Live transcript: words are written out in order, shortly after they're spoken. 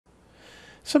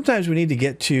Sometimes we need to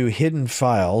get to hidden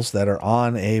files that are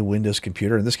on a Windows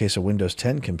computer, in this case a Windows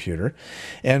 10 computer,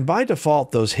 and by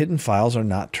default those hidden files are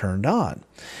not turned on.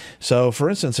 So for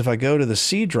instance, if I go to the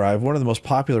C drive, one of the most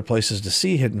popular places to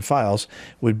see hidden files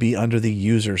would be under the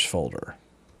Users folder.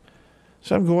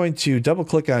 So I'm going to double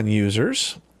click on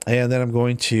Users, and then I'm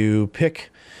going to pick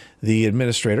the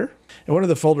administrator. And one of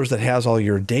the folders that has all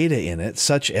your data in it,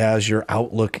 such as your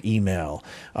Outlook email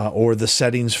or the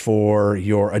settings for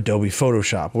your Adobe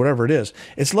Photoshop, whatever it is,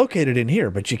 it's located in here,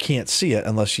 but you can't see it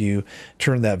unless you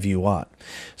turn that view on.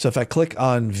 So if I click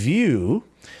on View,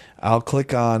 I'll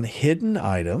click on Hidden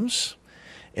Items,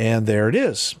 and there it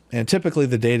is. And typically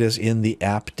the data is in the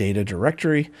App Data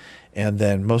directory, and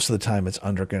then most of the time it's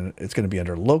going to be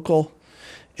under Local.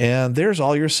 And there's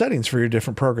all your settings for your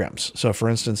different programs. So for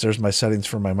instance, there's my settings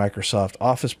for my Microsoft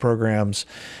Office programs,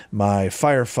 my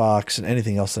Firefox, and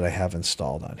anything else that I have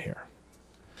installed on here.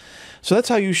 So that's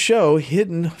how you show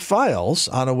hidden files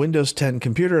on a Windows 10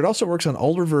 computer. It also works on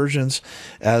older versions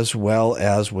as well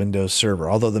as Windows Server,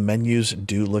 although the menus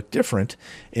do look different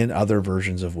in other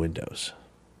versions of Windows.